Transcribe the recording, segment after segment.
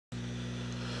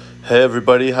Hey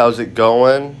everybody, how's it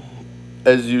going?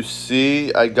 As you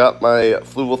see, I got my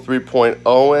Fluval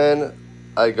 3.0 in.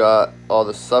 I got all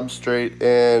the substrate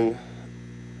in.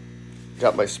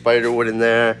 Got my spider wood in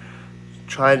there.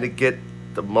 Trying to get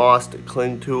the moss to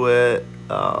cling to it.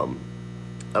 That'll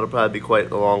probably be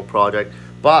quite a long project.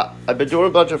 But I've been doing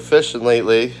a bunch of fishing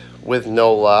lately with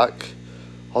no luck.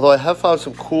 Although I have found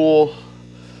some cool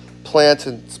plants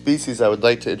and species I would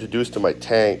like to introduce to my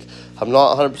tank. I'm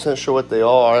not 100% sure what they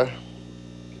are.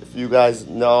 If you guys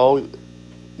know,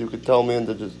 you could tell me in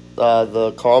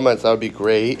the comments. That would be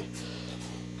great.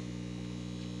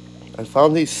 I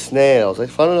found these snails. I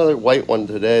found another white one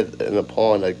today in a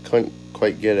pond. I couldn't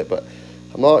quite get it, but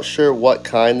I'm not sure what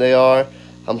kind they are.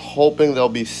 I'm hoping they'll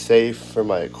be safe for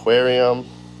my aquarium.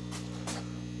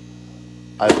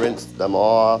 I rinsed them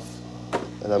off,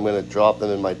 and I'm going to drop them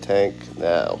in my tank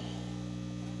now.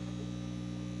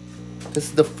 This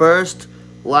is the first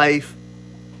life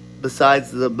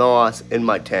besides the moss in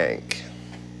my tank.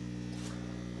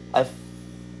 I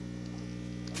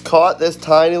caught this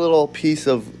tiny little piece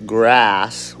of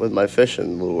grass with my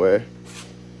fishing lure.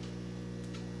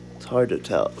 It's hard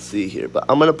to see here, but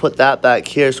I'm gonna put that back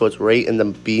here so it's right in the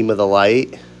beam of the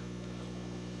light.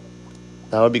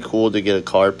 That would be cool to get a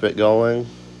carpet going.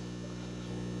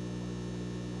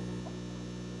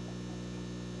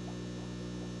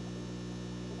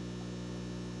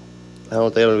 I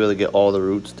don't think I'm gonna be able to get all the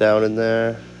roots down in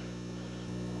there.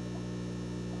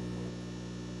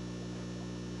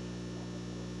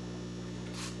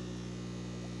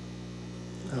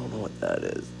 I don't know what that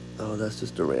is. Oh, that's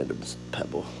just a random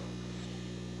pebble.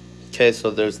 Okay,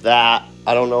 so there's that.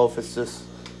 I don't know if it's just...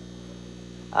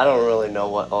 I don't really know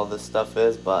what all this stuff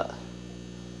is, but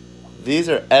these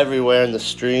are everywhere in the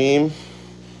stream.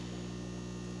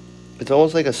 It's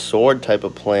almost like a sword type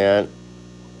of plant.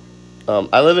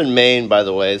 I live in Maine, by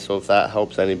the way, so if that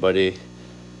helps anybody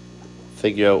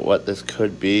figure out what this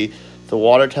could be. The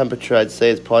water temperature, I'd say,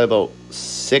 is probably about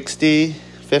 60,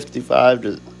 55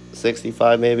 to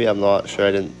 65 maybe. I'm not sure.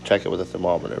 I didn't check it with a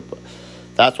thermometer, but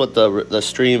that's what the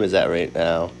stream is at right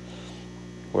now,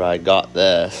 where I got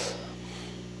this.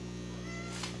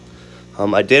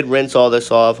 I did rinse all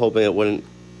this off, hoping it wouldn't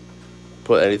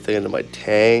put anything into my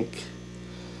tank.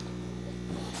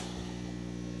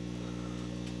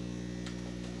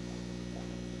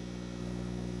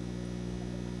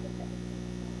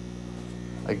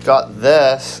 I got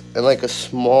this in like a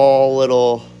small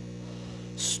little,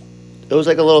 it was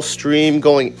like a little stream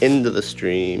going into the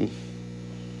stream.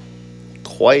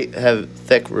 Quite have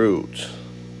thick roots.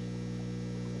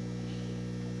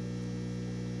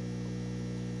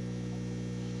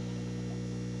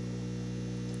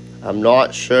 I'm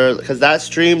not sure, because that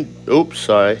stream, oops,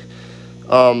 sorry.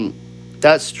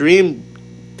 That stream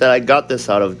that I got this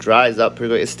out of dries up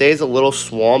pretty quick. It stays a little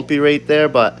swampy right there,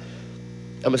 but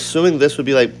I'm assuming this would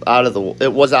be like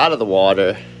it was out of the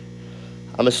water.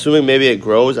 I'm assuming maybe it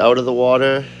grows out of the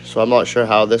water, so I'm not sure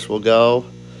how this will go.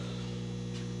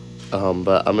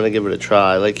 But I'm gonna give it a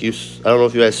try. I don't know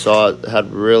if you guys saw it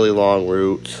had really long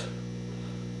roots.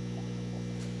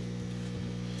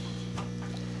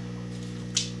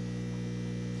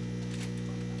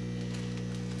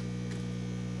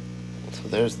 So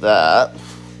there's that.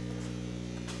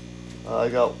 I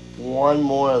got one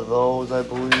more of those, I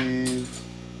believe.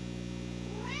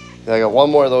 I got one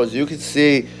more of those. You can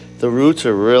see the roots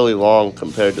are really long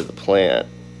compared to the plant.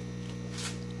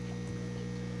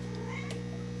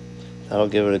 That'll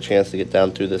give it a chance to get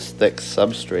down through this thick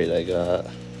substrate I got.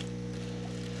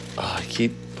 Oh, I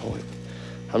keep pulling.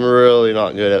 I'm really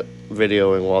not good at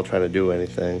videoing while trying to do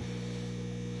anything.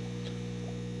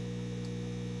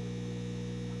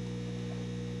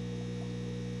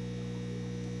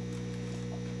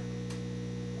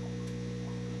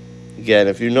 Again,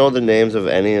 if you know the names of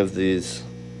any of these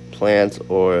plants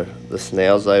or the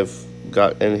snails I've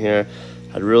got in here,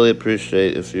 I'd really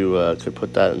appreciate if you could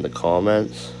put that in the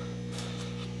comments.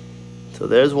 So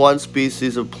there's one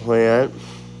species of plant.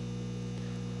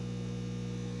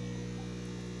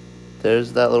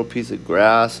 There's that little piece of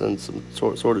grass and some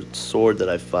sort of sword that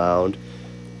I found.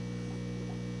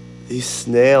 These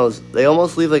snails, they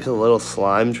almost leave like a little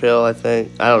slime trail, I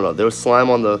think. I don't know. There was slime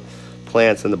on the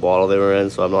plants in the bottle they were in,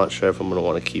 so I'm not sure if I'm going to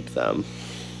want to keep them.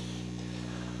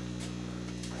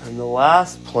 And the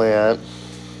last plant,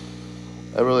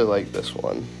 I really like this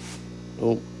one.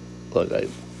 Oh, look,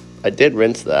 I did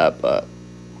rinse that, but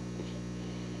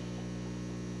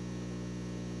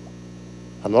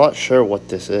I'm not sure what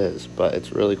this is, but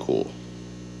it's really cool.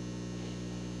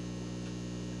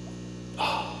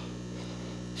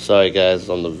 Sorry guys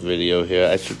on the video here.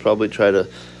 I should probably try to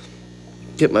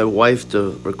get my wife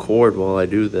to record while I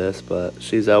do this, but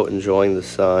she's out enjoying the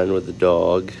sun with the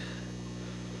dog.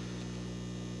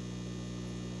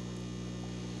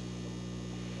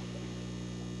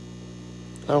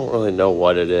 I don't really know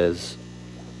what it is.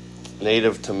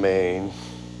 Native to Maine.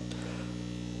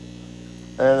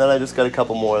 And then I just got a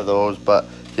couple more of those, but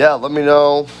yeah, let me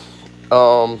know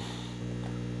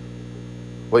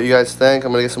what you guys think.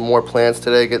 I'm gonna get some more plants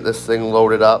today, get this thing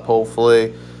loaded up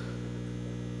hopefully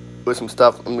with some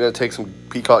stuff. I'm gonna take some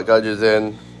peacock gudges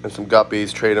in and some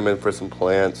guppies, trade them in for some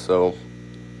plants, so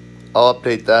I'll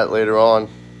update that later on.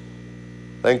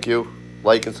 Thank you.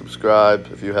 Like and subscribe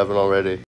if you haven't already.